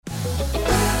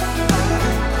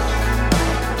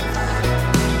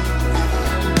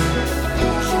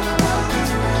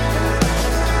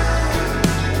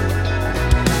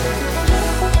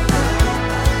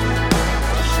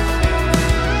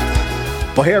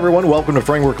Well, hey everyone, welcome to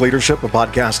Framework Leadership, a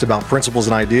podcast about principles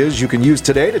and ideas you can use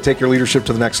today to take your leadership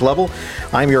to the next level.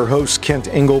 I'm your host, Kent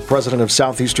Ingle, president of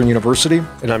Southeastern University.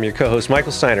 And I'm your co-host,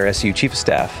 Michael Steiner, SU Chief of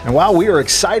Staff. And wow, we are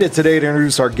excited today to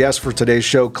introduce our guest for today's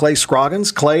show, Clay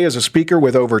Scroggins. Clay is a speaker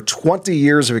with over 20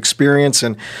 years of experience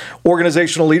in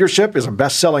organizational leadership, is a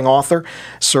best-selling author,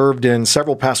 served in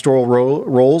several pastoral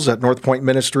roles at North Point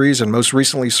Ministries, and most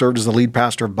recently served as the lead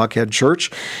pastor of Buckhead Church.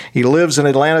 He lives in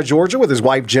Atlanta, Georgia with his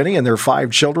wife, Jenny, and their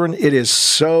 5 children. It is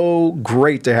so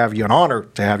great to have you, an honor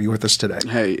to have you with us today.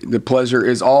 Hey, the pleasure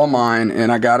is all mine,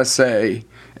 and I gotta say,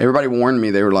 everybody warned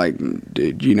me. They were like,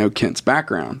 "Dude, you know Kent's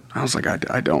background?" I was like,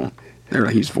 I don't. They're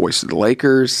like, he's voice of the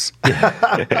Lakers.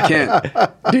 Kent,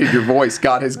 dude, your voice,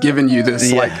 God has given you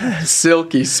this like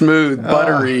silky, smooth,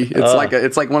 buttery.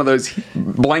 It's like one of those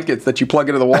blankets that you plug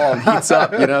into the wall and heats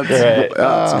up. You know,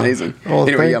 it's amazing. Well,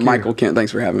 anyway, Michael, Kent,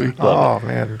 thanks for having me.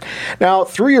 Man. Now,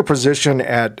 through your position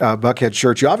at Buckhead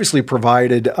Church, you obviously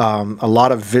provided a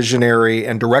lot of visionary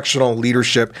and directional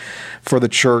leadership for the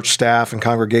church staff and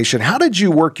congregation. How did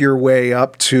you work your way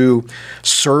up to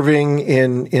serving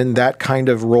in that kind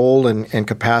of role and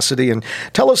capacity? And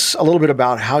tell us a little bit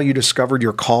about how you discovered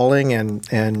your calling and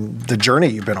the journey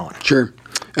you've been on. Sure.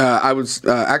 I was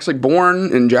actually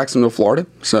born in Jacksonville, Florida,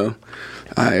 so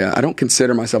I don't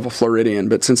consider myself a Floridian,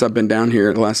 but since I've been down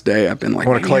here the last day, I've been like,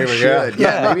 maybe I should.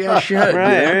 Yeah, maybe I should.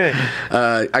 Right.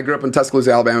 I grew up in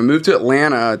Tuscaloosa, Alabama, moved to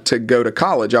Atlanta to go to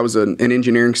college. I was an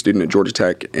engineering student at Georgia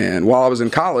Tech, and while I was in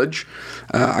college,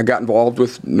 I got involved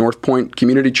with North Point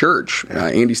Community Church.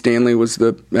 Andy Stanley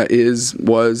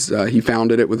he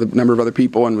founded it with a number of other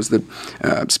people and was the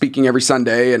speaking every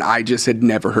Sunday, and I just had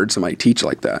never heard somebody teach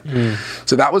like that.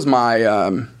 So that was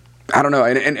my I don't know.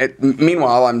 And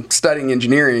meanwhile, I'm studying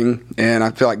engineering, and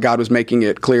I feel like God was making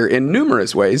it clear in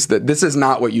numerous ways that this is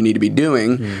not what you need to be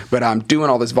doing, but I'm doing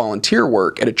all this volunteer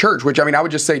work at a church, which, I mean, I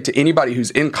would just say to anybody who's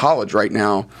in college right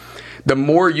now, the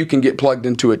more you can get plugged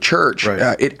into a church,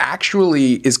 it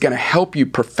actually is going to help you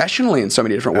professionally in so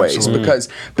many different ways, because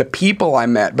the people I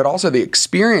met, but also the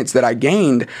experience that I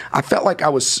gained, I felt like I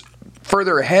was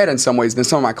further ahead in some ways than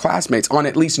some of my classmates on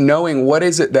at least knowing what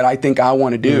is it that I think I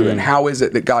want to do and how is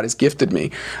it that God has gifted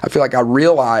me. I feel like I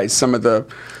realized some of the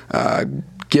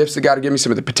gifts that God had given me,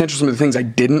 some of the potential, some of the things I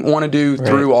didn't want to do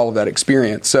through all of that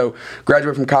experience. So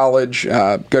graduate from college,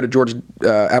 go to Georgia,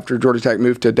 after Georgia Tech,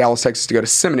 moved to Dallas, Texas to go to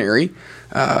seminary.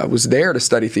 Was there to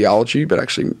study theology, but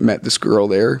actually met this girl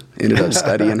there, ended up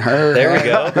studying her. There we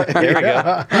go.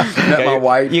 Met my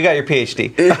wife. You got your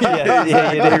PhD.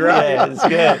 yeah, you did. Right. Yeah, that's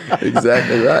good.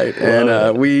 Exactly right.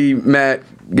 And we met,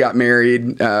 got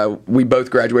married. We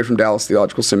both graduated from Dallas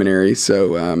Theological Seminary.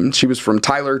 So she was from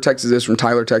Tyler, Texas. This from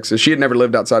Tyler, Texas. She had never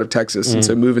lived outside of Texas, and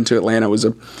so moving to Atlanta was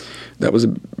a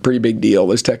pretty big deal.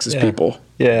 Those Texas people.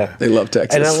 Yeah. They love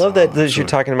Texas. And I love that as you're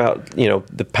talking about, you know,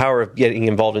 the power of getting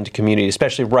involved into community,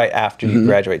 especially right after you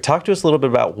graduate. Talk to us a little bit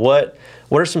about what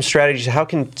are some strategies? How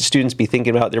can students be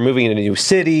thinking about they're moving into new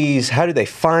cities? How do they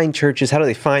find churches? How do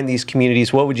they find these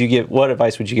communities? What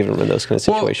advice would you give them in those kind of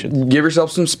situations? Well, give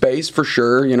yourself some space for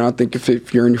sure. You know, I think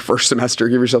if you're in your first semester,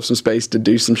 give yourself some space to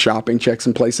do some shopping, check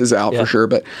some places out for sure.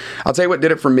 But I'll tell you what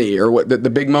did it for me, or what the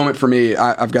big moment for me.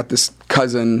 I've got this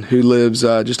cousin who lives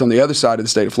just on the other side of the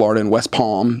state of Florida in West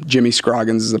Palm. Jimmy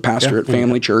Scroggins is a pastor at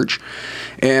Family Church,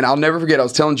 and I'll never forget. I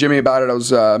was telling Jimmy about it.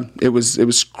 It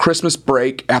was Christmas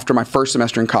break after my first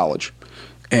semester in college,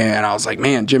 and I was like,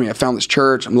 "Man, Jimmy, I found this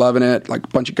church. I'm loving it. Like a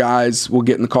bunch of guys will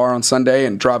get in the car on Sunday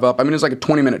and drive up. I mean, it was like a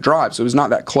 20-minute drive, so it was not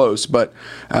that close, but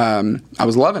I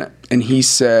was loving it." And he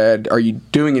said, "Are you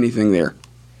doing anything there?"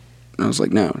 And I was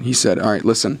like, "No." He said, "All right,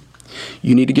 listen.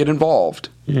 You need to get involved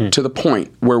to the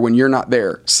point where when you're not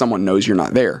there, someone knows you're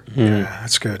not there." Yeah,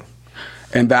 that's good.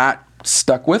 And that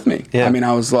stuck with me. Yeah. I mean,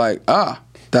 I was like,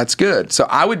 that's good. So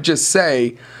I would just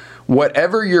say,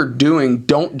 whatever you're doing,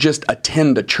 don't just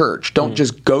attend a church. Don't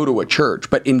just go to a church,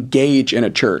 but engage in a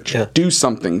church. Yeah. Do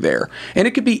something there. And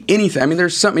it could be anything. I mean,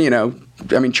 there's something,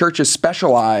 churches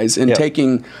specialize in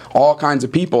taking all kinds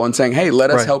of people and saying, hey,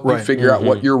 let us help you figure out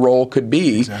what your role could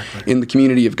be in the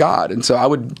community of God. And so I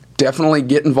would definitely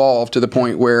get involved to the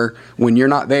point where when you're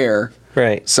not there,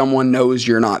 someone knows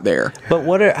you're not there.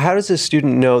 But how does a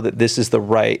student know that this is the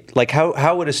right, like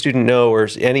how would a student know, or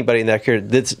anybody in that career,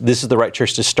 this is the right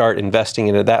church to start investing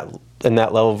in that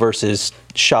level versus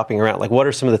shopping around? Like what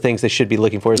are some of the things they should be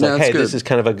looking for? Is like, hey, this is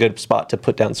kind of a good spot to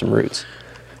put down some roots.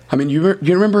 I mean, you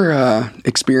remember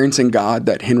Experiencing God,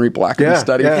 that Henry Blackaby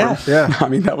study? Yeah. I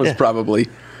mean, that was probably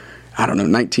I don't know,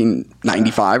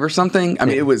 1995 or something. I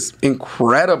mean, it was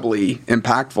incredibly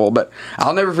impactful, but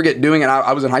I'll never forget doing it.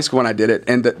 I was in high school when I did it,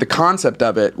 and the concept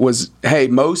of it was, hey,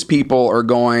 most people are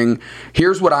going,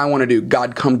 here's what I want to do.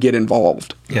 God, come get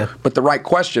involved. Yeah. But the right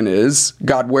question is,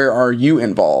 God, where are you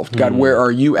involved? God, where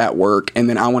are you at work? And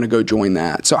then I want to go join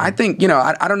that. So I think,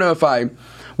 I don't know if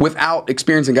without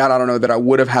experiencing God, I don't know that I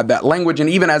would have had that language. And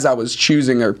even as I was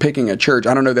choosing or picking a church,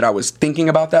 I don't know that I was thinking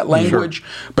about that language,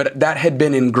 but that had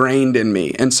been ingrained in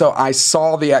me. And so I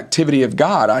saw the activity of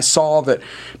God. I saw that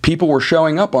people were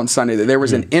showing up on Sunday, that there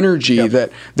was an energy,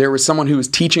 that there was someone who was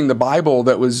teaching the Bible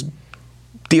that was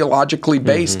theologically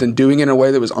based and doing it in a way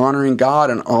that was honoring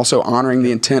God and also honoring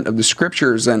the intent of the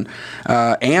scriptures. And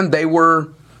they were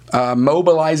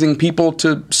mobilizing people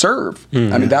to serve.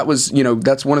 I mean, that was,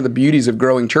 that's one of the beauties of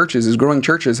growing churches, is growing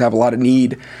churches have a lot of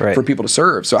need for people to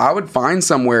serve. So I would find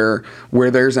somewhere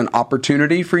where there's an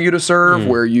opportunity for you to serve,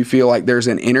 where you feel like there's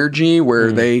an energy,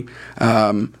 where they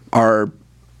are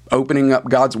opening up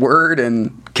God's word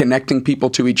and connecting people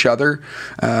to each other.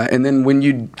 And then when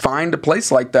you find a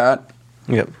place like that,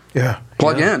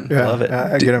 plug in. Love it.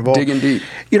 Get involved. Dig in deep.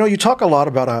 You talk a lot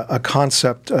about a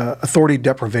concept, authority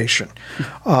deprivation,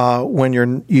 when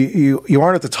you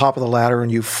aren't at the top of the ladder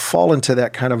and you fall into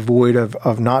that kind of void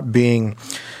of not being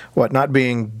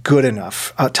good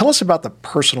enough. Tell us about the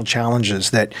personal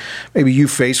challenges that maybe you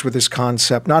face with this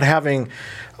concept, not having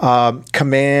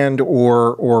command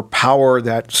or power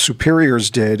that superiors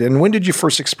did. And when did you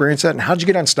first experience that, and how did you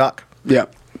get unstuck? Yeah,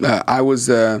 I was.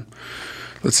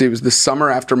 Let's see, it was the summer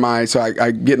after so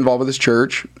I get involved with this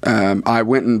church. I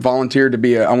went and volunteered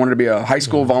I wanted to be a high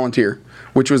school volunteer,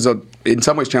 which was in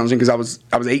some ways challenging because I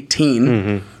was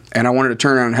 18 and I wanted to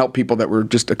turn around and help people that were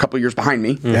just a couple years behind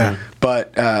me. Yeah.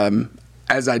 But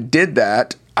as I did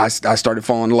that, I started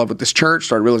falling in love with this church,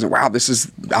 started realizing, wow,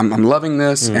 I'm loving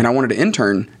this. And I wanted to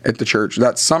intern at the church.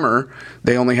 That summer,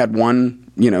 they only had one,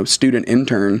 student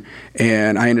intern,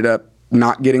 and I ended up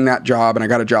not getting that job, and I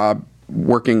got a job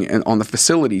working on the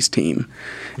facilities team,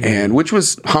 and which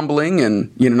was humbling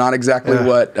and not exactly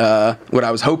what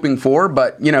I was hoping for,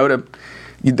 but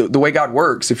the way God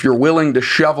works, if you're willing to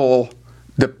shovel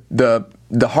the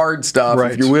hard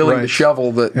stuff, if you're willing to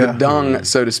shovel the dung,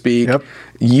 so to speak,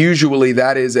 usually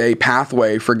that is a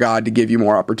pathway for God to give you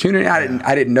more opportunity.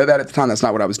 I didn't know that at the time. That's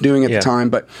not what I was doing at the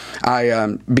time. But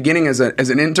I, beginning as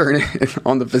an intern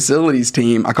on the facilities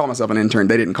team, I call myself an intern.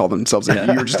 They didn't call themselves you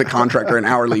were just a contractor, an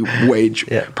hourly wage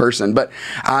person. But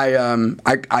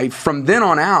I from then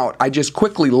on out, I just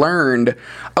quickly learned,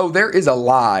 there is a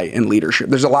lie in leadership.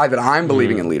 There's a lie that I'm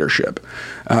believing in leadership.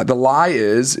 The lie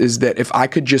is that if I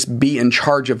could just be in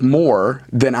charge of more,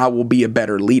 then I will be a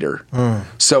better leader.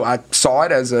 So I saw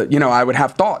it as I would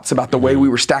have thoughts about the way we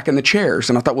were stacking the chairs.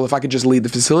 And I thought, well, if I could just lead the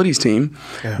facilities team,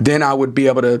 then I would be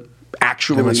able to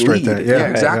actually demonstrate lead. That. Yeah,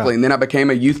 exactly. And then I became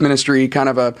a youth ministry kind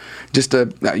of an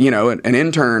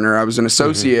intern, or I was an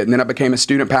associate, and then I became a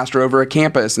student pastor over a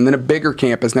campus, and then a bigger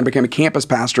campus, and then I became a campus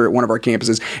pastor at one of our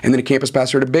campuses, and then a campus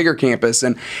pastor at a bigger campus.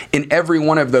 And in every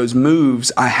one of those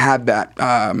moves, I had that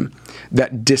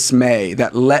dismay,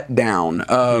 that letdown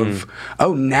of,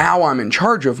 now I'm in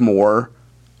charge of more.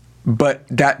 But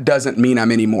that doesn't mean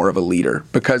I'm any more of a leader,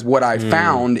 because what I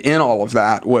found in all of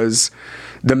that was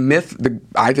the myth,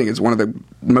 I think is one of the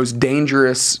most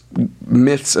dangerous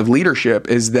myths of leadership,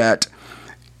 is that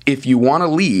if you want to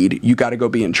lead, you got to go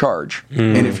be in charge.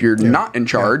 And if you're not in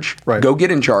charge, go get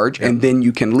in charge, and then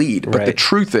you can lead. But the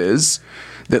truth is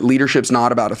that leadership's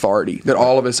not about authority, that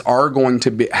all of us are going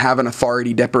to have an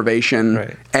authority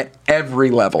deprivation at every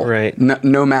level.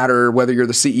 No matter whether you're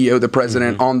the CEO, the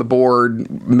president, on the board,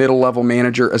 middle-level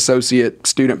manager, associate,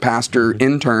 student pastor,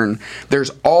 intern,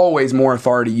 there's always more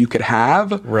authority you could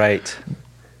have.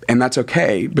 And that's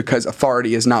okay, because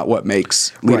authority is not what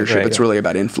makes leadership. It's really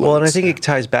about influence. Well, and I think it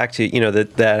ties back to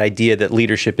that idea that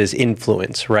leadership is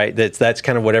influence, right? That's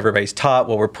kind of what everybody's taught,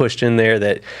 what we're pushed in there,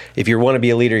 that if you want to be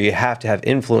a leader, you have to have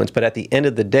influence. But at the end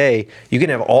of the day, you can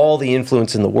have all the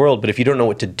influence in the world, but if you don't know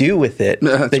what to do with it,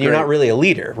 then you're not really a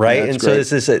leader, right? And so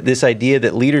this idea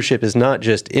that leadership is not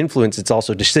just influence, it's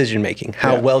also decision making.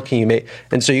 How well can you make?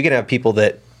 And so you can have people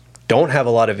that don't have a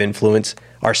lot of influence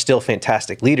are still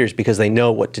fantastic leaders because they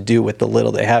know what to do with the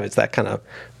little they have. It's that kind of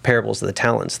parables of the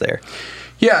talents there.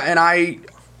 Yeah, and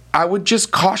I would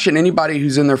just caution anybody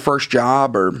who's in their first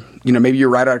job, or maybe you're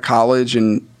right out of college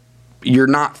and you're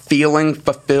not feeling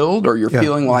fulfilled, or you're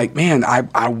feeling like, man, I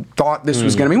thought this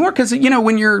was going to be more. Because,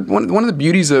 when you're one of the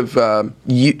beauties of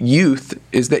youth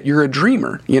is that you're a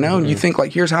dreamer, and you think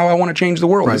like, here's how I want to change the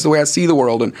world. This is the way I see the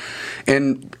world.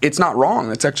 And it's not wrong.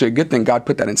 That's actually a good thing. God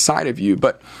put that inside of you.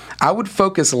 But I would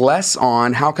focus less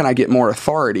on how can I get more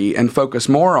authority and focus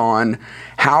more on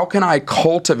how can I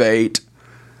cultivate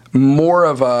more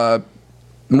of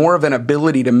an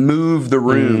ability to move the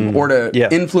room, or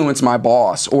to influence my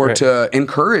boss, or to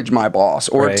encourage my boss,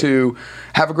 or to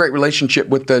have a great relationship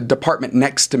with the department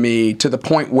next to me, to the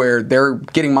point where they're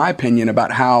getting my opinion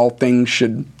about how things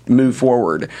should move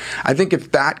forward. I think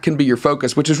if that can be your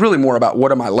focus, which is really more about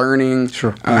what am I learning,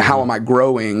 how am I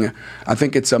growing, I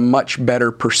think it's a much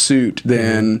better pursuit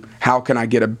than how can I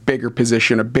get a bigger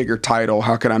position, a bigger title,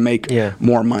 how can I make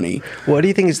more money. What do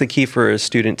you think is the key for a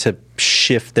student to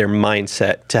shift their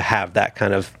mindset to have that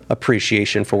kind of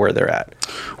appreciation for where they're at?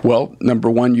 Well, number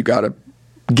one, you got to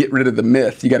get rid of the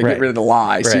myth. You got to get rid of the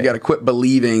lie. So you got to quit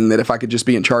believing that if I could just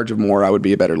be in charge of more, I would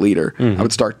be a better leader. I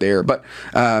would start there. But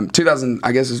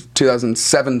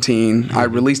 2017, I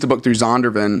released a book through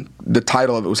Zondervan. The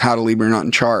title of it was How to Lead When You're Not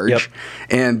in Charge.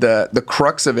 And the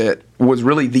crux of it was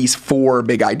really these 4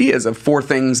 big ideas of 4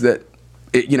 things that,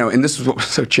 and this was what was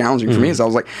so challenging for me, is I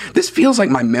was like, this feels like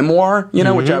my memoir,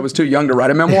 which I was too young to write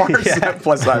a memoir.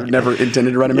 Plus, I've never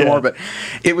intended to write a memoir, but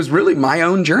it was really my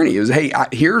own journey. It was, hey,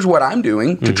 here's what I'm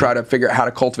doing to try to figure out how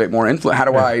to cultivate more influence. How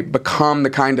do I become the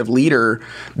kind of leader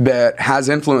that has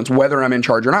influence, whether I'm in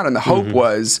charge or not? And the hope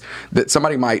was that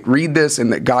somebody might read this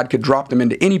and that God could drop them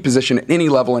into any position at any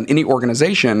level in any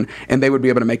organization, and they would be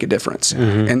able to make a difference.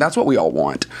 And that's what we all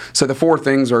want. So the 4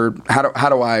 things are, how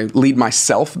do I lead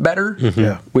myself better?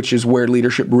 Which is where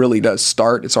leadership really does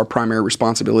start. It's our primary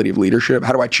responsibility of leadership.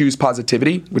 How do I choose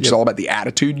positivity, which is all about the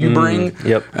attitude you bring?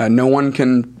 No one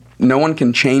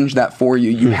can change that for you.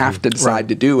 You have to decide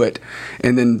to do it.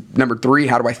 And then number 3,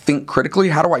 how do I think critically?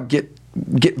 How do I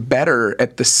get better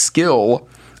at the skill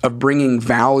of bringing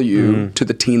value to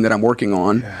the team that I'm working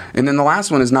on? And then the last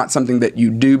one is not something that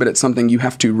you do, but it's something you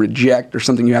have to reject, or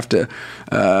something you have to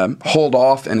hold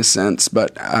off in a sense.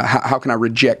 But how can I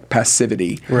reject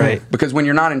passivity? Because when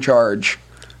you're not in charge,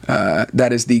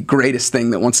 that is the greatest thing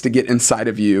that wants to get inside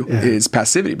of you is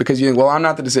passivity. Because you think, well, I'm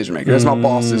not the decision maker. That's my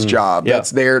boss's job.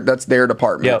 That's their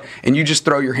department. And you just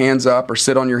throw your hands up or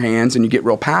sit on your hands, and you get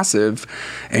real passive.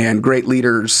 And great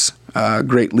leaders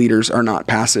are not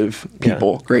passive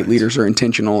people. Great leaders are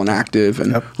intentional and active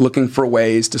and looking for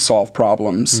ways to solve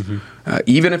problems,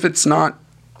 even if it's not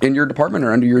in your department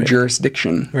or under your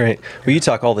jurisdiction. Well, you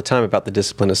talk all the time about the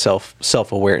discipline of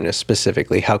self-awareness,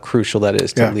 specifically, how crucial that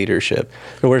is to leadership.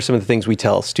 And what are some of the things we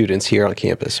tell students here on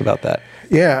campus about that?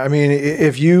 Yeah, I mean,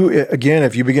 if you begin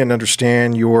to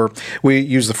understand we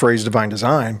use the phrase divine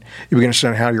design, you begin to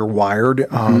understand how you're wired,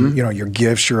 your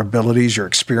gifts, your abilities, your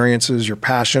experiences, your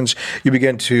passions, you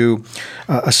begin to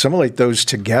assimilate those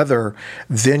together,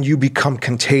 then you become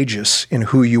contagious in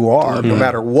who you are, no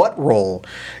matter what role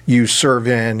you serve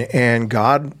in, and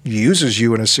God uses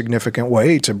you in a significant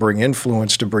way to bring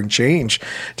influence, to bring change,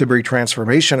 to bring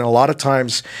transformation. And a lot of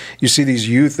times you see these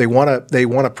youth, they want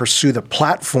to pursue the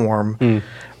platform,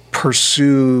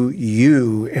 pursue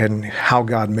you and how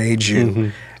God made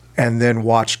you, and then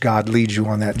watch God lead you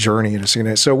on that journey. So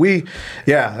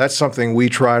that's something we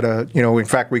try to, in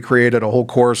fact, we created a whole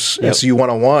course, SU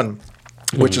 101,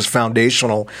 which is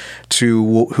foundational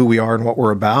to who we are and what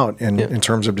we're about in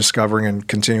terms of discovering and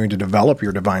continuing to develop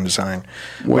your divine design,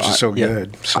 which is so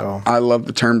good. So I love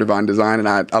the term divine design, and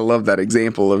I love that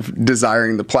example of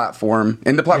desiring the platform.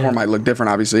 And the platform might look different,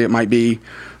 obviously. It might be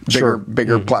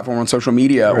bigger platform on social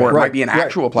media, or it might be an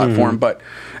actual platform. But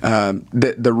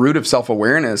the root of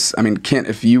self-awareness, I mean, Kent,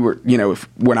 if you were,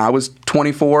 when I was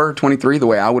 24, 23, the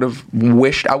way I would have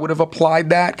wished I would have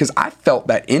applied that, because I felt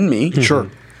that in me.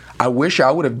 I wish I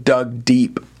would have dug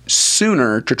deep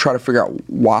sooner to try to figure out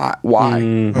why.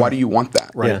 Why do you want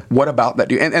that? What about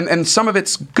that? And some of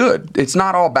it's good. It's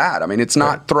not all bad. I mean, it's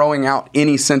not throwing out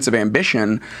any sense of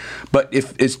ambition. But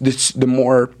if it's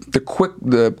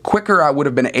the quicker I would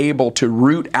have been able to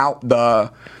root out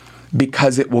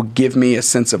because it will give me a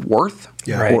sense of worth,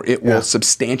 or it will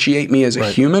substantiate me as a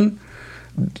human,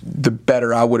 the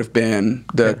better I would have been,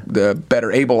 the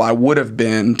better able I would have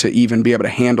been to even be able to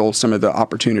handle some of the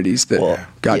opportunities that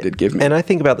God did give me. And I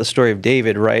think about the story of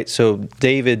David, right? So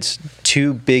David's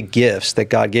 2 big gifts that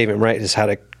God gave him, right, is how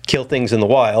to kill things in the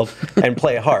wild and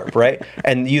play a harp, right?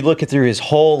 And you look at through his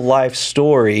whole life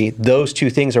story, those two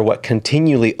things are what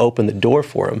continually open the door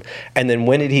for him. And then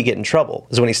when did he get in trouble?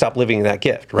 Is when he stopped living in that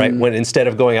gift, right? When instead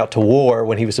of going out to war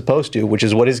when he was supposed to, which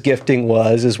is what his gifting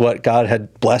was, is what God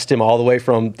had blessed him all the way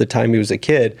from the time he was a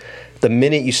kid. The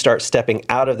minute you start stepping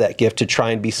out of that gift to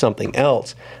try and be something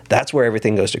else, that's where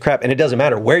everything goes to crap. And it doesn't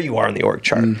matter where you are in the org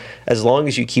chart. As long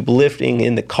as you keep lifting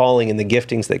in the calling and the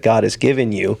giftings that God has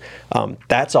given you,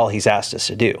 that's all he's asked us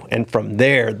to do. And from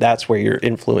there, that's where your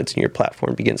influence and your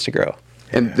platform begins to grow.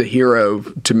 And the hero,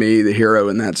 to me, the hero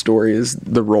in that story is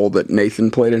the role that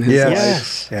Nathan played in his life.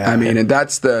 Yes. Yeah. I mean, and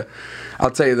that's I'll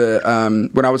tell you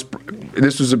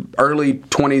this was an early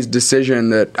 20s decision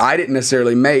that I didn't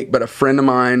necessarily make, but a friend of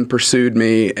mine pursued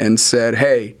me and said,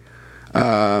 hey,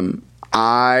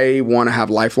 I want to have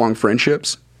lifelong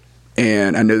friendships.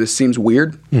 And I know this seems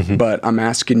weird, but I'm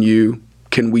asking you,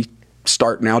 can we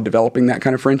start now developing that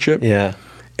kind of friendship? Yeah.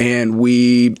 And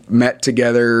we met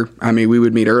together. I mean, we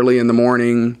would meet early in the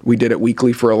morning. We did it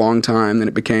weekly for a long time. Then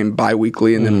it became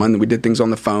bi-weekly. And then we did things on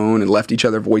the phone and left each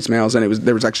other voicemails. And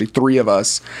there was actually 3 of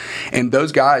us. And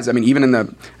those guys, I mean, even in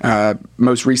the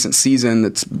most recent season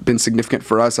that's been significant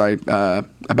for us, I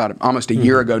about almost a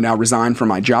year ago now resigned from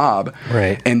my job.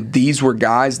 Right. And these were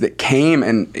guys that came,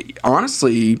 and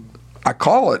honestly, I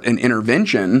call it an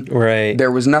intervention. Right. There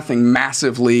was nothing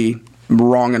massively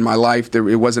wrong in my life. It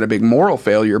wasn't a big moral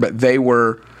failure, but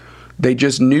they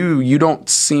just knew you don't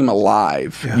seem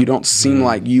alive. Yeah. You don't seem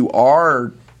like you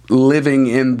are living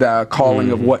in the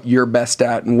calling of what you're best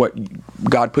at and what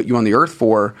God put you on the earth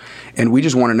for. And we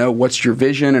just want to know, what's your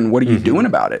vision and what are you doing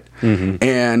about it?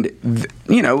 And,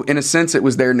 in a sense, it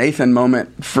was their Nathan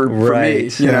moment for me.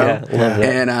 Yeah, love that.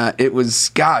 And it was,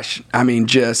 gosh, I mean,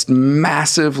 just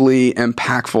massively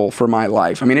impactful for my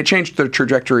life. I mean, it changed the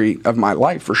trajectory of my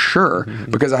life for sure,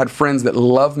 because I had friends that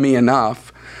loved me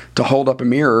enough to hold up a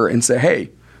mirror and say, hey,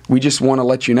 we just want to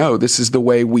let you know this is the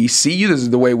way we see you, this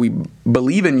is the way we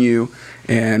believe in you,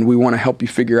 and we want to help you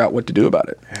figure out what to do about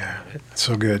it. Yeah,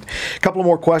 so good. A couple of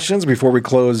more questions before we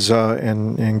close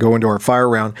and go into our fire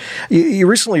round. You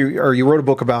wrote a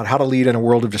book about how to lead in a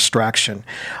world of distraction.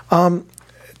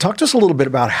 Talk to us a little bit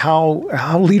about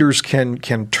how leaders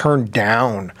can turn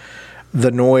down the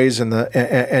noise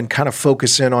and kind of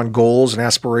focus in on goals and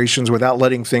aspirations without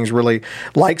letting things really,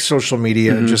 like social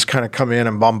media, just kind of come in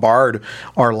and bombard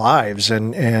our lives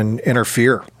and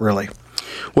interfere, really.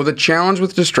 Well, the challenge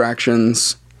with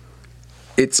distractions,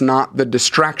 it's not the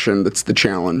distraction that's the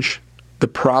challenge. The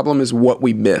problem is what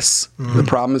we miss. The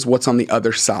problem is what's on the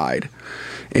other side.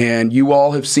 And you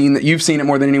all have seen that. You've seen it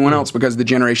more than anyone else because of the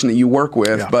generation that you work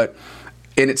with. Yeah.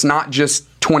 And it's not just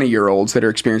 20-year-olds that are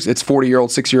experiencing. It's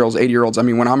 40-year-olds, 60-year-olds, 80-year-olds. I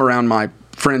mean, when I'm around my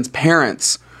friends'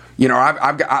 parents,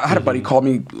 I had a buddy call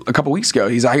me a couple weeks ago.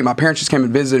 He's like, hey, my parents just came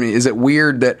and visited me. Is it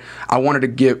weird that I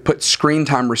wanted to put screen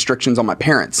time restrictions on my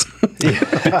parents? He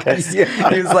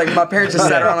was like, my parents just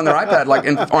sat around on their iPad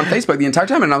on Facebook the entire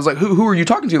time. And I was like, who are you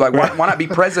talking to? Like, why not be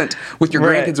present with your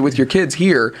grandkids and with your kids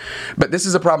here? But this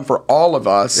is a problem for all of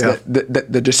us, that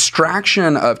the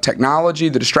distraction of technology,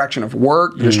 the distraction of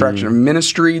work, the distraction of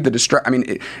ministry,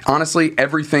 honestly,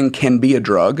 everything can be a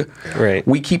drug. Right.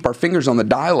 We keep our fingers on the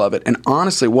dial of it. And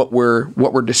honestly, what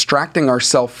we're distracting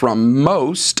ourselves from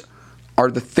most are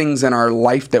the things in our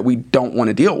life that we don't want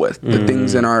to deal with, the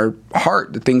things in our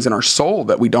heart, the things in our soul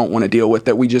that we don't want to deal with,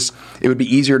 it would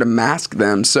be easier to mask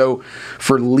them. So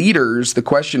for leaders, the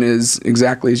question is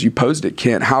exactly as you posed it,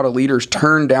 Kent, how do leaders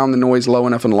turn down the noise low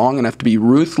enough and long enough to be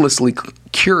ruthlessly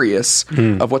curious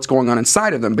of what's going on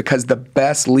inside of them? Because the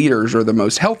best leaders are the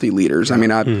most healthy leaders. I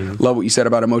mean, I love what you said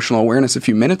about emotional awareness a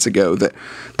few minutes ago, that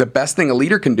the best thing a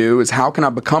leader can do is, how can I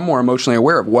become more emotionally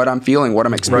aware of what I'm feeling, what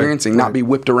I'm experiencing, not be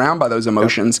whipped around by those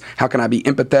emotions? Yep. How can I be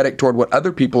empathetic toward what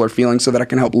other people are feeling so that I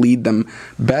can help lead them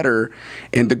better?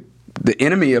 And the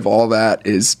enemy of all that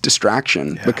is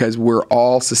distraction, because we're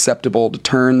all susceptible to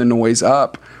turn the noise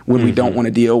up when we don't want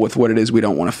to deal with what it is we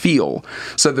don't want to feel.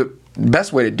 So the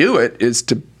best way to do it is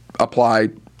to apply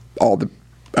all the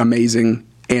amazing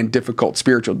and difficult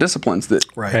spiritual disciplines that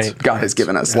God has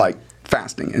given us, like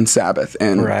fasting and Sabbath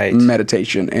and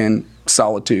meditation and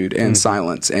solitude and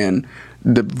silence and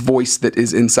the voice that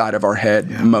is inside of our head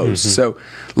most. So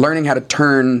learning how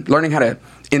to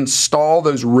install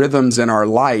those rhythms in our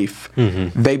life,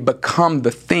 they become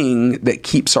the thing that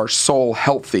keeps our soul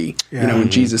healthy. When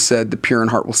Jesus said the pure in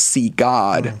heart will see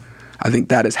God, I think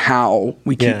that is how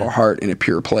we keep our heart in a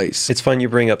pure place. It's fun you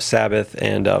bring up Sabbath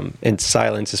and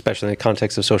silence, especially in the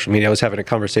context of social media. I was having a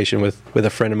conversation with a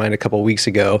friend of mine a couple of weeks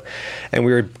ago, and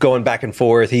we were going back and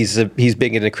forth. He's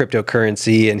big into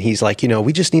cryptocurrency, and he's like,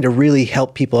 we just need to really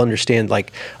help people understand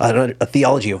like a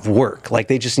theology of work. Like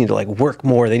they just need to like work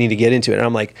more. They need to get into it. And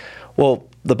I'm like, well,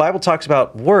 the Bible talks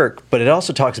about work, but it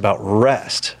also talks about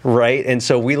rest, right? And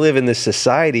so we live in this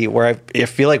society where I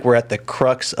feel like we're at the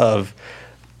crux of,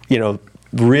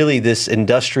 really this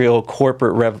industrial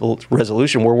corporate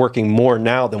resolution. We're working more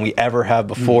now than we ever have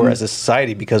before as a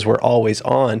society because we're always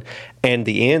on. And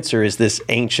the answer is this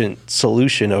ancient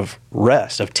solution of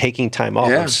rest, of taking time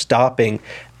off, of stopping,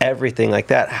 everything like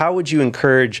that. How would you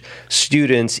encourage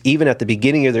students, even at the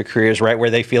beginning of their careers, right, where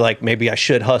they feel like maybe I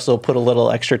should hustle, put a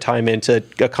little extra time in to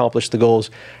accomplish the goals?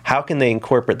 How can they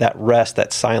incorporate that rest,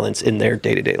 that silence in their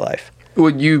day-to-day life?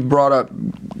 Well, you brought up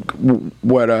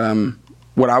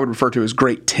what I would refer to as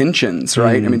great tensions,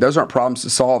 right? I mean, those aren't problems to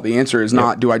solve. The answer is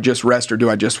not, do I just rest or do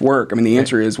I just work? I mean, the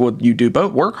answer is, well, you do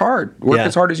both. Work hard. Work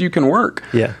as hard as you can work.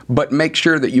 Yeah. But make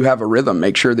sure that you have a rhythm.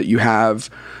 Make sure that you have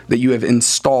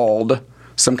installed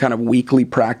some kind of weekly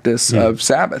practice of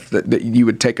Sabbath, that you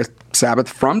would take a Sabbath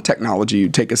from technology,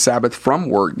 you'd take a Sabbath from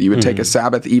work, you would take a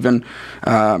Sabbath even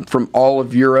from all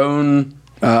of your own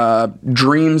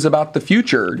dreams about the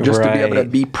future, just to be able to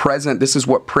be present. This is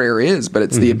what prayer is, but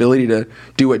it's the ability to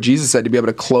do what Jesus said, to be able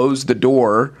to close the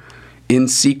door in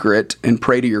secret and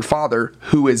pray to your Father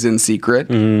who is in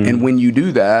secret. And when you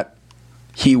do that,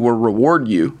 he will reward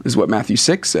you, is what Matthew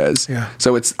 6 says. Yeah.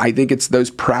 So I think it's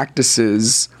those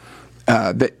practices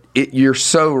you're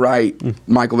so right,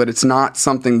 Michael, that it's not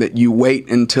something that you wait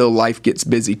until life gets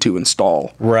busy to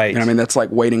install. Right. I mean, that's like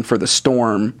waiting for the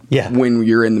storm when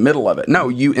you're in the middle of it. No,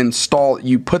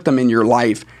 you put them in your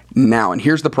life now. And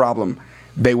here's the problem.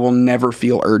 They will never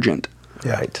feel urgent.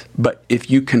 Right. But if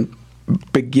you can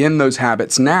begin those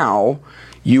habits now,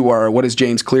 you are, what does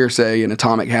James Clear say in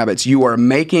Atomic Habits? You are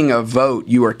making a vote.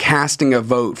 You are casting a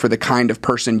vote for the kind of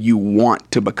person you want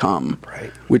to become.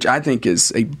 Right. Which I think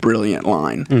is a brilliant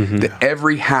line. That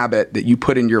every habit that you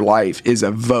put in your life is a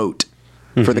vote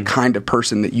for the kind of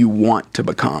person that you want to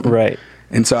become. Right.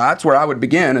 And so that's where I would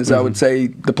begin, is I would say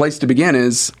the place to begin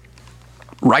is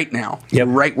right now,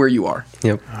 right where you are.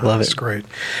 Yep, love it. That's great.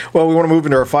 Well, we want to move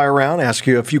into our fire round, ask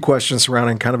you a few questions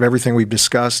surrounding kind of everything we've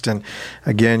discussed. And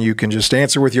again, you can just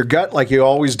answer with your gut like you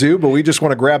always do, but we just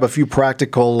want to grab a few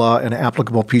practical and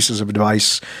applicable pieces of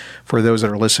advice for those that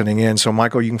are listening in. So,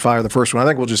 Michael, you can fire the first one. I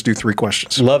think we'll just do 3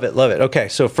 questions. Love it, love it. Okay,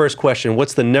 so first question,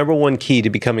 what's the number one key to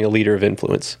becoming a leader of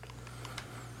influence?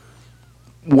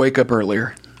 Wake up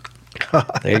earlier.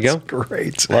 There you go.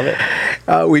 Great. Love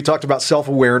it. We talked about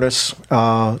self-awareness,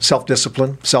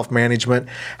 self-discipline, self-management.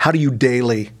 How do you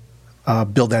daily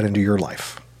build that into your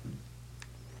life?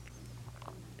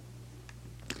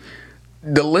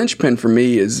 The linchpin for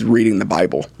me is reading the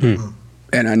Bible.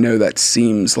 And I know that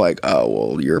seems like, oh,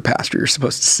 well, you're a pastor, you're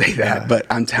supposed to say that. But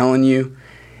I'm telling you,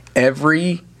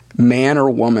 every man or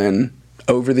woman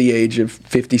over the age of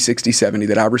 50, 60, 70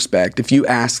 that I respect, if you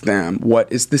ask them,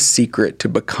 what is the secret to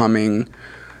becoming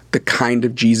the kind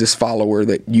of Jesus follower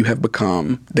that you have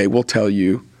become, they will tell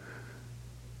you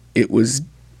it was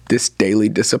this daily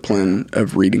discipline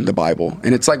of reading the Bible.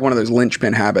 And it's like one of those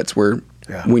linchpin habits where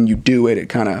when you do it, it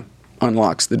kind of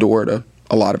unlocks the door to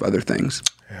a lot of other things.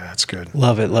 Yeah, that's good.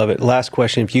 Love it, love it. Last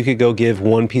question. If you could go give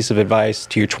one piece of advice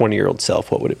to your 20-year-old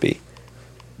self, what would it be?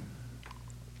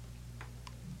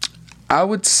 I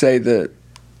would say that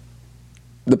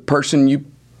the person you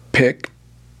pick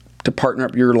to partner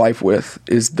up your life with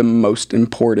is the most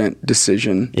important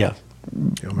decision. Yeah.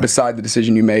 Beside the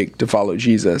decision you make to follow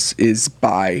Jesus is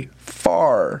by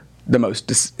far the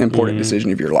most important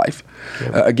decision of your life.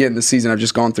 Again, the season I've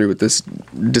just gone through with this,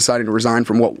 deciding to resign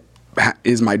from what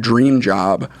is my dream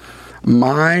job,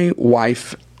 my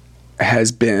wife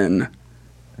has been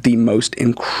the most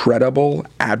incredible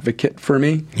advocate for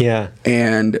me. Yeah.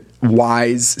 And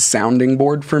wise sounding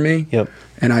board for me. Yep.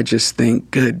 And I just think,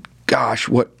 good gosh,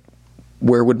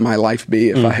 where would my life be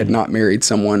if I had not married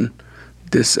someone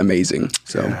this amazing?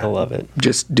 So I love it.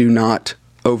 Just do not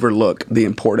overlook the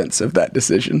importance of that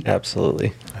decision.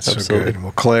 Absolutely. That's Absolutely. so good.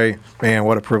 Well, Clay, man,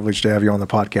 what a privilege to have you on the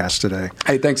podcast today.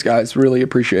 Hey, thanks, guys. Really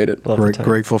appreciate it.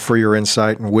 Grateful for your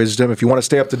insight and wisdom. If you want to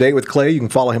stay up to date with Clay, you can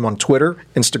follow him on Twitter,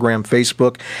 Instagram,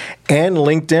 Facebook, and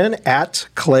LinkedIn at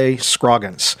Clay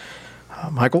Scroggins.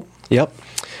 Michael? Yep.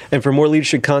 And for more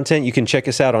leadership content, you can check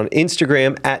us out on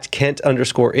Instagram at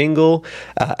Kent_Ingle,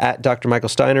 at Dr. Michael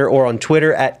Steiner, or on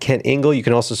Twitter at Kent Ingle. You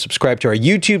can also subscribe to our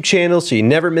YouTube channel so you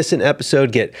never miss an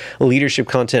episode. Get leadership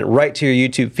content right to your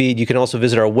YouTube feed. You can also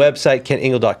visit our website,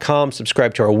 kentingle.com.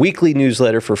 Subscribe to our weekly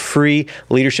newsletter for free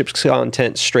leadership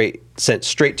content sent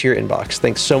straight to your inbox.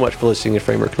 Thanks so much for listening to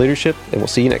Framework Leadership, and we'll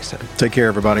see you next time. Take care,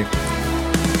 everybody.